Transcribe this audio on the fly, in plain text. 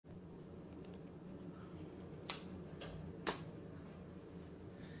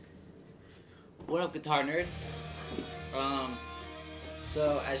What up, guitar nerds?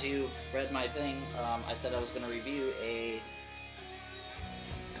 So as you read my thing, I said I was going to review a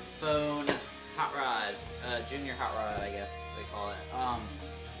Epiphone hot rod, junior hot rod, I guess they call it.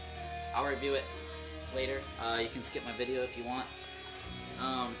 I'll review it later. You can skip my video if you want.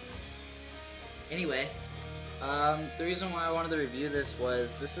 Anyway, the reason why I wanted to review this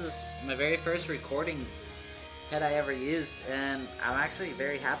was this is my very first recording head I ever used, and I'm actually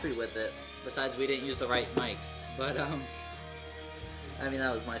very happy with it. Besides, we didn't use the right mics, but I mean,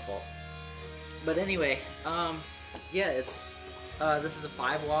 that was my fault. But anyway, yeah, it's this is a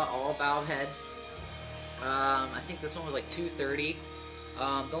 5-watt all valve head. I think this one was like 230.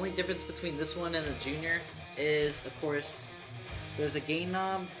 The only difference between this one and the junior is, of course, there's a gain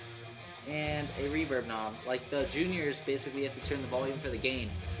knob and a reverb knob. Like the juniors, basically you have to turn the volume for the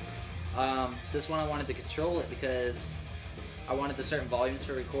gain. This one I wanted to control it because I wanted the certain volumes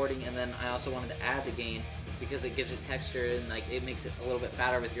for recording, and then I also wanted to add the gain because it gives it texture and like it makes it a little bit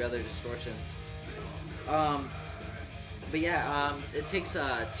fatter with your other distortions. But yeah, it takes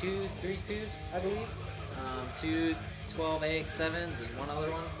 3 tubes, I believe, 2 12AX7s and one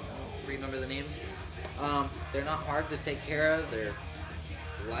other one. I don't remember the name. They're not hard to take care of. They're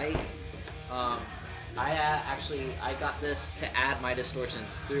light. I got this to add my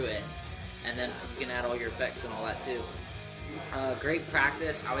distortions through it, and then you can add all your effects and all that too. Great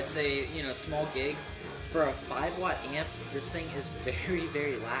practice. I would say, you know, small gigs. For a 5-watt amp, this thing is very,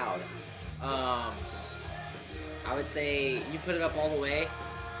 very loud. I would say you put it up all the way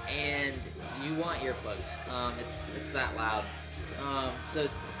and you want earplugs. It's that loud. So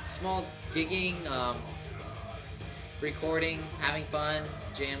small gigging, recording, having fun,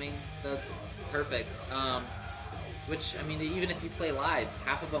 jamming, that's perfect. Which, I mean, even if you play live,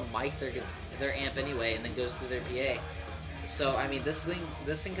 half of them mic their amp anyway and then goes through their PA. So I mean, this thing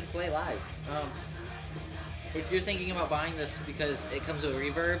can play live. If you're thinking about buying this because it comes with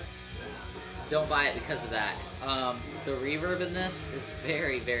reverb, don't buy it because of that. The reverb in this is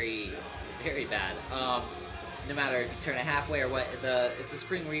very, very, very bad. No matter if you turn it halfway or what, it's a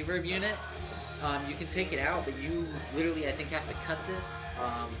spring reverb unit. You can take it out, but you literally, I think, have to cut this.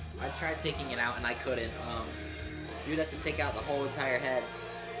 I tried taking it out and I couldn't. You'd have to take out the whole entire head.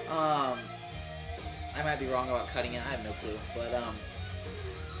 I might be wrong about cutting it. I have no clue, but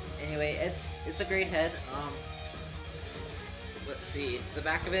anyway, it's a great head. Let's see, the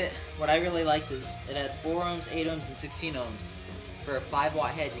back of it, what I really liked is it had 4 ohms, 8 ohms, and 16 ohms. For a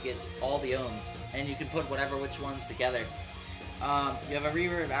 5-watt head, you get all the ohms, and you can put which ones together. You have a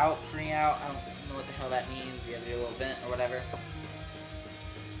reverb out, pre-out. I don't know what the hell that means. You have your little vent or whatever.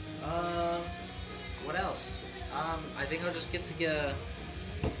 What else? I think I'll just get to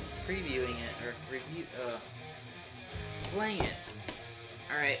previewing it or playing it.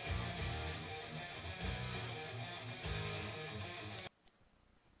 All right.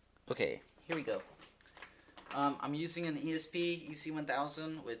 Okay, here we go. I'm using an ESP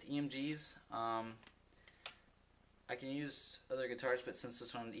EC1000 with EMGs. I can use other guitars, but since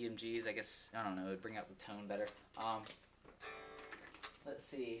this one EMGs, I guess, I don't know, it would bring out the tone better. Let's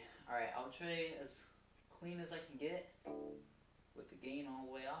see. Alright, I'll try as clean as I can get with the gain all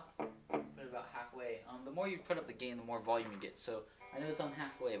the way off. Put it about halfway. The more you put up the gain, the more volume you get. So I know it's on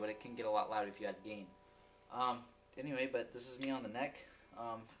halfway, but it can get a lot louder if you add gain. Anyway, but this is me on the neck.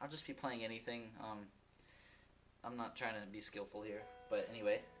 I'll just be playing anything. I'm not trying to be skillful here, but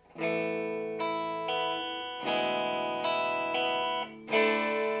anyway.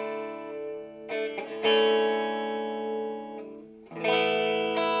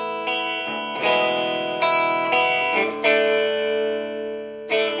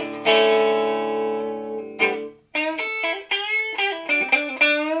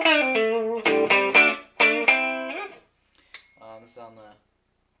 This is on the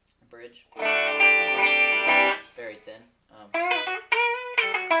bridge. Very thin.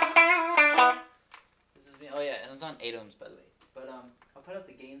 This is me. Oh yeah, and it's on 8 ohms by the way. But I'll put up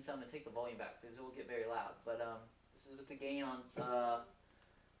the gain some and take the volume back because it will get very loud. But this is with the gain on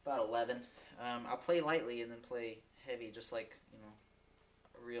about 11. I'll play lightly and then play heavy, just like, you know,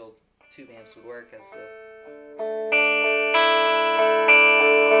 a real tube amps would work as the.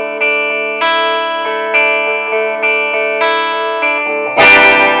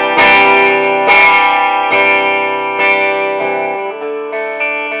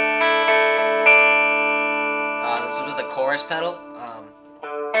 This is with the chorus pedal.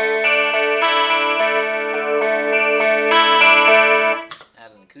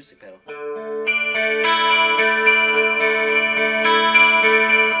 Add an acoustic pedal.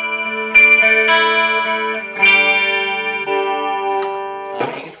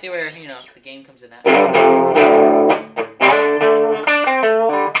 gain comes in at.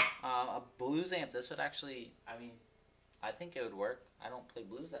 A blues amp, this would actually, I mean, I think it would work. I don't play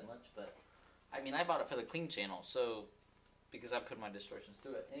blues that much, but I mean, I bought it for the clean channel, so because I put my distortions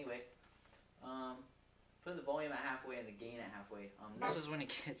through it. Anyway, put the volume at halfway and the gain at halfway. This is when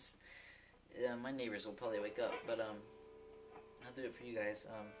it gets. My neighbors will probably wake up, but I'll do it for you guys.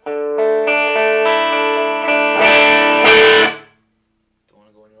 Don't want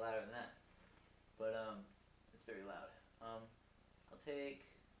to go any louder than that, but it's very loud. I'll take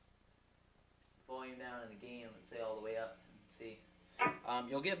the volume down and the gain, let's say all the way up, and see.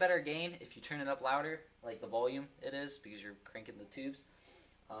 You'll get better gain if you turn it up louder, like the volume it is, because you're cranking the tubes.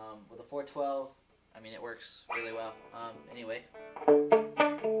 With a 412, I mean, it works really well. Anyway.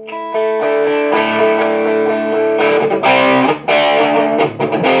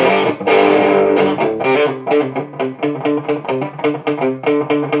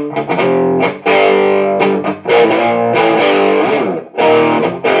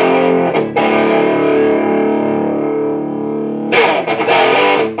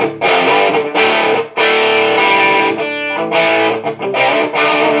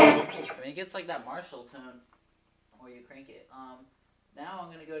 It's like that Marshall tone where you crank it. Now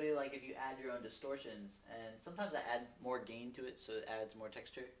I'm gonna go to, like, if you add your own distortions, and sometimes I add more gain to it, so it adds more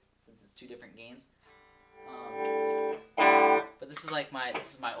texture since it's two different gains. But this is like my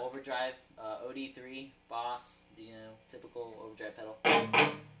overdrive OD3 Boss, you know, typical overdrive pedal.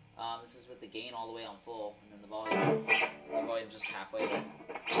 This is with the gain all the way on full, and then the volume just halfway there.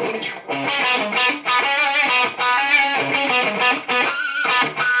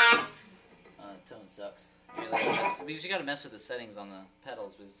 Tone sucks. Because you gotta mess with the settings on the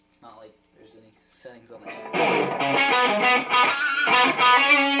pedals, because it's not like there's any settings on the amp.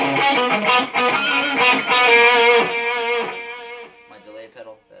 My delay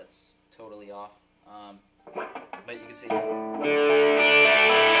pedal, that's totally off. But you can see.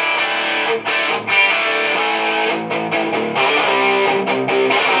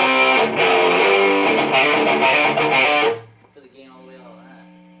 Put the gain all the way on that.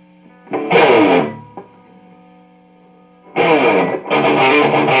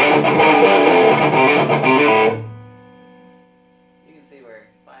 You can see where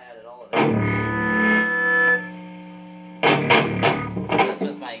if I added all of it. That's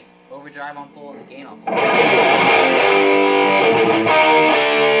with my overdrive on full and the gain on full.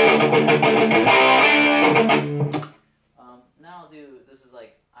 Now I'll do, this is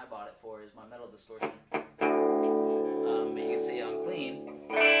like I bought it for, is my metal distortion. But you can see on clean.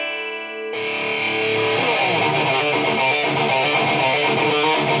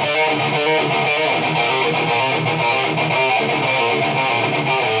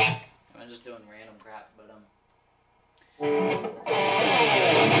 I'm just doing random crap, but let's see.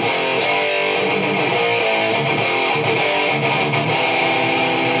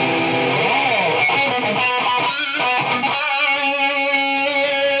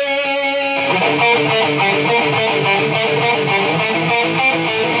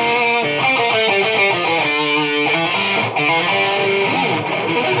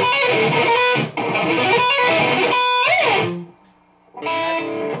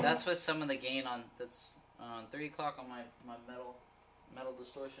 That's with some of the gain on, that's on 3 o'clock on my metal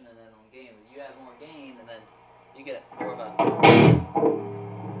distortion, and then on gain. But you add more gain, and then you get more of a.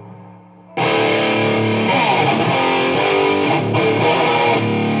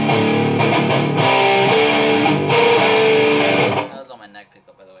 That was on my neck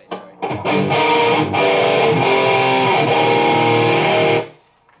pickup, by the way. Sorry.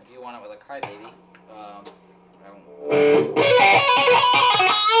 If you want it with a crybaby, I don't.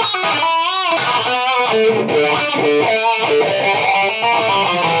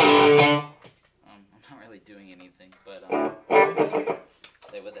 I'm not really doing anything, but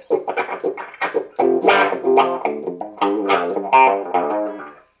stay with it.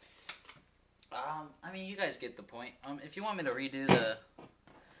 I mean, you guys get the point. If you want me to redo the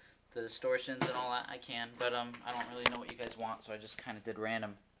distortions and all that, I can, but I don't really know what you guys want, so I just kind of did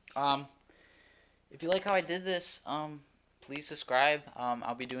random. If you like how I did this, please subscribe.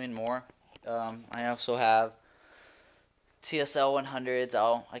 I'll be doing more. I also have TSL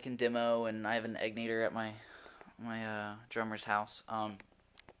 100s I can demo, and I have an egnator at my drummer's house.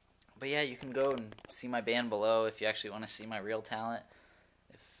 But yeah, you can go and see my band below if you actually want to see my real talent,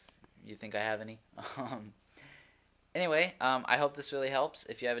 if you think I have any. Anyway, I hope this really helps.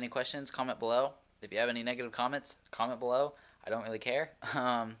 If you have any questions, comment below. If you have any negative comments, comment below. I don't really care.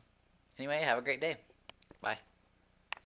 Anyway, have a great day. Bye.